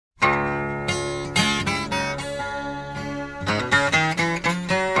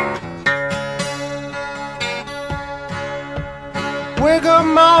Wake up,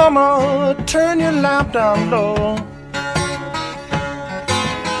 mama, turn your lamp down low.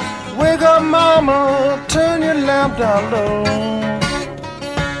 Wake up, mama, turn your lamp down low.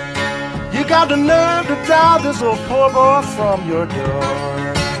 You got the nerve to drive this old poor boy from your door.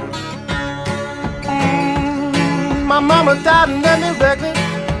 My mama died and left me reckless.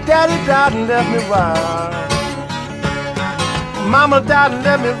 Daddy died and left me wild. Mama died and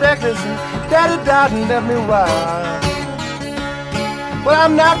left me reckless. Daddy died and left me wild. Well,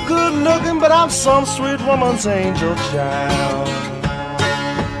 I'm not good looking, but I'm some sweet woman's angel child.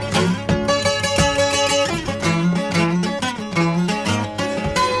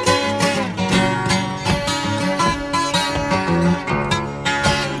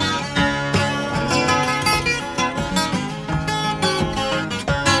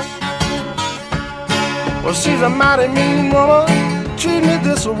 Well, she's a mighty mean woman, treat me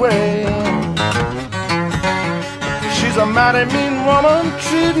this way. She's a mighty mean woman,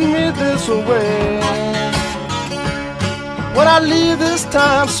 treating me this way. When I leave this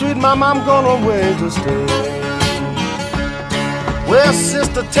time, sweet mama, I'm going away to stay. Well,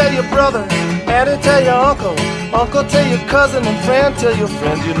 sister, tell your brother, auntie, tell your uncle, uncle, tell your cousin, and friend, tell your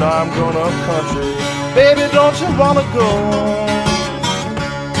friend, you know I'm going up country. Baby, don't you wanna go?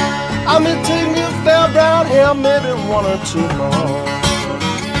 I may take me a fair brown hair, maybe one or two more.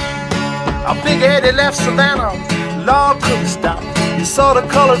 A big Eddie left Savannah, Lord couldn't stop. You saw the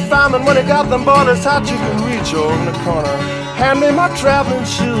colored fireman when he got them borders hot. You could reach over in the corner, hand me my traveling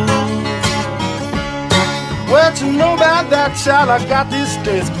shoes. What you know about that child? I got these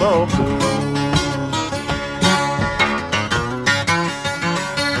Statesboro blues.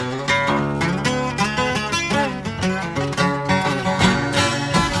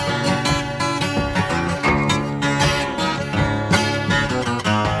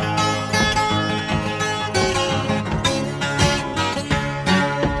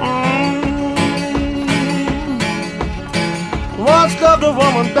 Loved a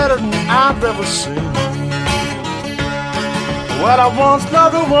woman better than I've ever seen. Well, I once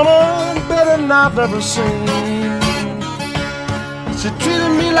loved a woman better than I've ever seen. She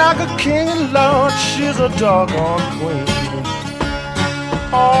treated me like a king, and Lord, she's a doggone queen.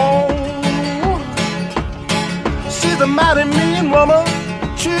 Oh, she's a mighty mean woman,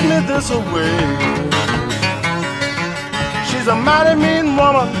 treat me this way. She's a mighty mean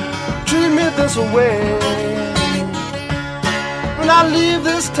woman, treat me this way. When I leave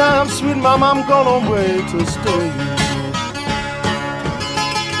this time, sweet mama, I'm going away to stay.